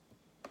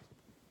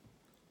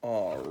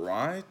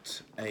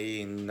Alright,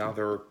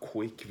 another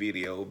quick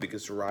video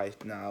because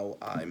right now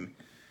I'm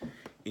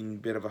in a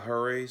bit of a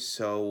hurry,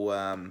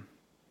 so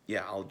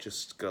yeah, I'll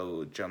just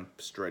jump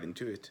straight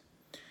into it.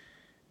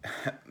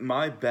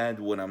 My bed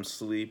when I'm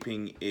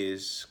sleeping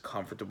is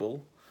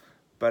comfortable,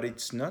 but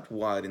it's not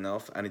wide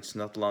enough and it's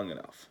not long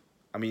enough.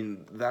 I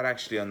mean, that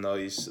actually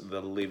annoys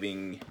the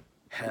living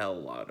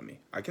hell out of me.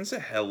 I can say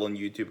hell on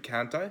YouTube,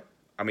 can't I?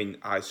 I mean,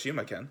 I assume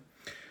I can.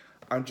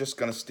 I'm just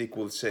gonna stick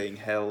with saying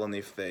hell, and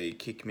if they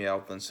kick me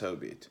out, then so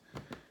be it.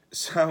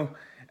 So,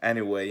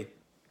 anyway,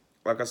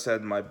 like I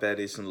said, my bed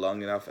isn't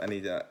long enough, and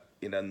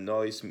it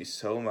annoys me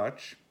so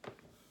much.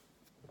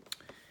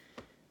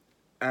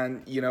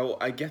 And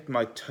I get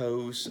my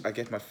toes, I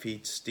get my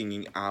feet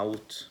stinging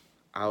out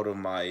of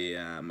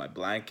my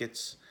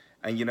blankets,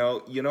 and you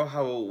know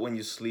how when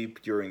you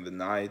sleep during the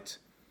night,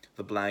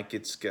 the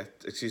blankets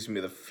get, excuse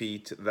me, the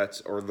feet that's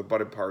or the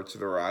body parts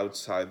that are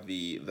outside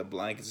the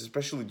blankets,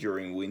 especially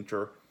during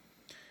winter,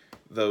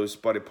 those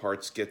body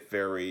parts get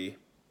very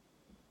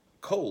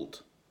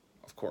cold,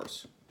 of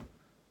course.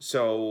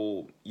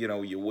 So,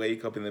 you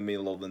wake up in the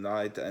middle of the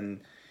night and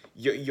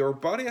your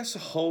body as a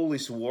whole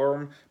is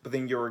warm, but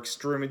then your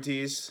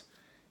extremities,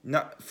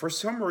 not for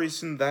some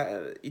reason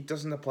that it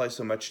doesn't apply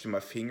so much to my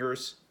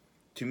fingers.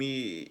 To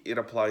me, it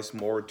applies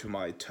more to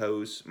my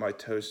toes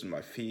and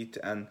my feet,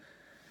 and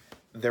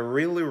they're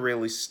really,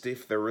 really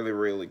stiff. They're really,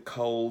 really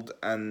cold,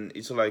 and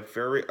it's like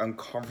very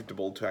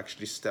uncomfortable to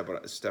actually step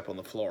on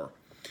the floor.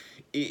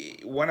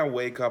 When I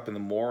wake up in the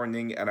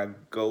morning and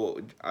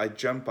I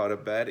jump out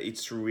of bed,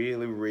 it's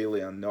really, really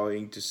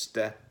annoying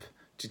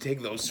to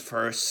take those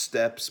first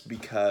steps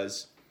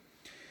because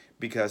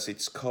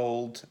it's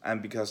cold and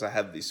because I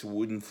have this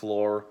wooden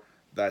floor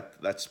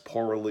that's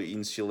poorly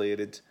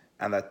insulated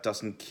and that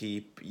doesn't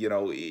keep,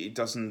 it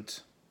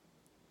doesn't,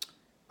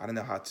 I don't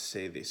know how to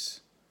say this.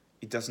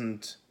 It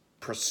doesn't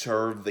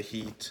preserve the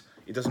heat.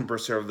 It doesn't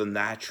preserve the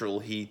natural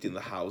heat in the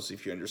house,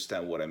 if you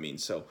understand what I mean.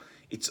 So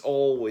it's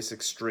always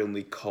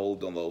extremely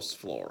cold on those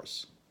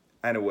floors.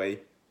 Anyway,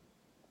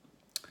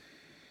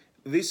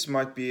 this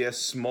might be a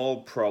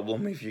small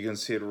problem if you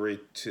consider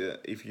it,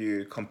 if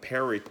you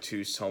compare it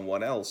to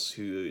someone else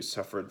who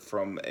suffered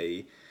from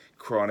a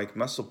chronic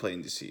muscle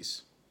pain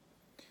disease.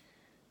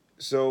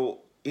 So,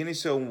 in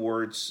his own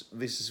words,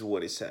 this is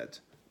what he said: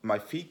 "My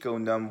feet go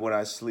numb when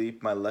I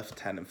sleep, my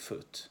left hand and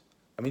foot."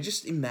 I mean,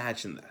 just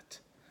imagine that.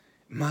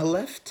 My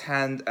left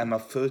hand and my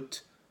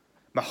foot,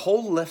 my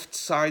whole left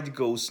side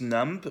goes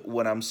numb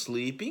when I'm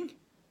sleeping.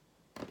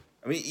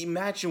 I mean,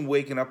 imagine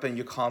waking up and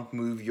you can't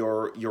move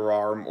your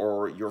arm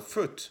or your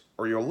foot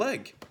or your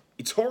leg.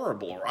 It's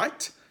horrible,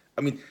 right?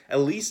 I mean,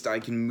 at least I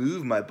can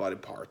move my body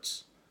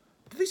parts.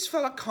 But this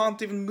fella can't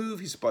even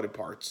move his body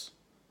parts.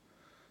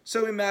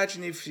 So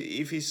imagine if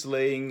he's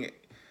laying,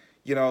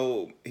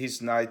 his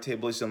night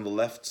table is on the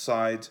left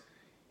side,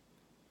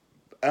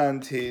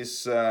 and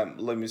his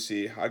let me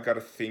see, I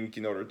gotta think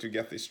in order to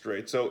get this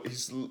straight. So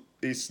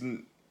his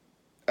and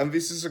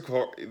this is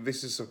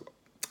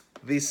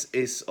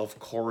of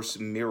course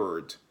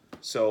mirrored.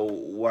 So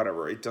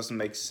whatever, it doesn't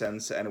make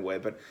sense anyway.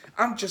 But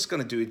I'm just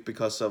gonna do it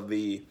because of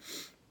the,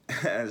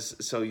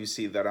 so you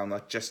see that I'm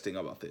not jesting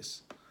about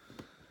this.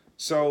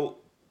 So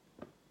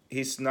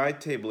his night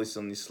table is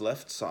on his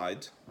left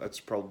side. That's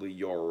probably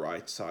your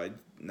right side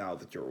now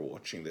that you're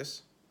watching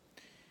this.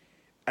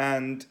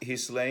 And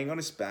he's laying on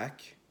his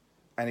back,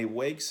 and he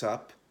wakes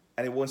up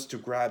and he wants to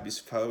grab his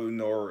phone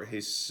or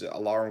his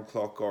alarm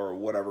clock or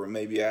whatever.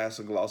 Maybe he has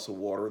a glass of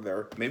water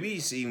there. Maybe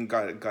he's even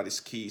got his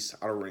keys.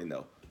 I don't really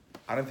know.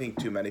 I don't think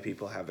too many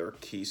people have their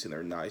keys in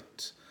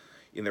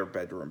their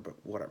bedroom, but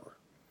whatever.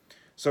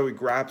 So he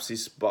grabs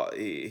his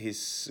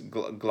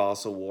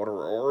glass of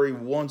water, or he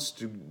wants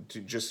to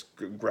just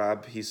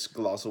grab his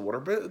glass of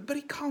water, but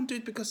he can't do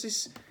it because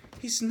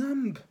he's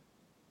numb.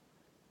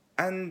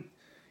 And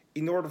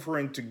in order for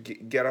him to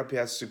get up, he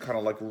has to kind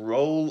of like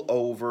roll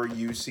over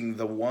using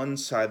the one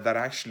side that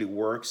actually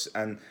works,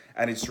 and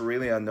it's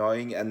really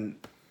annoying. And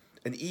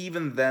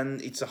even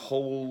then, it's a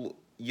whole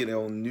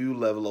new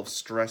level of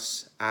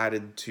stress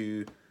added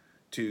to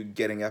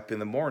getting up in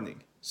the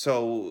morning.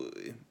 So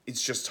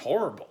it's just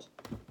horrible.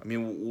 I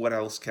mean, what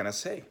else can I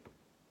say?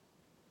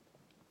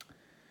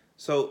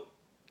 So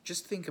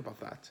just think about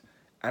that.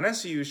 And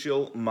as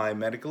usual, my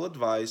medical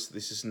advice,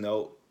 this is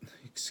no,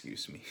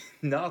 excuse me,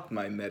 not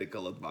my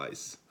medical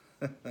advice.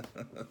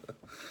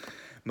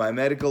 My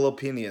medical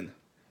opinion.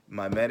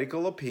 My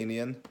medical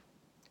opinion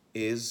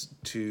is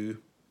to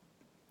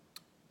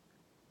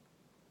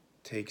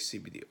take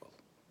CBD oil.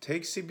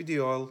 Take CBD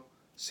oil,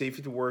 see if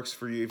it works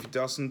for you. If it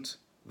doesn't,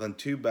 then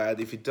too bad.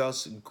 If it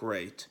does,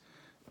 great.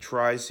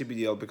 Try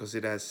CBD oil because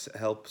it has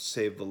helped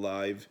save the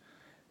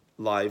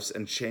lives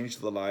and change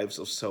the lives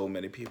of so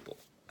many people.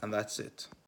 And that's it.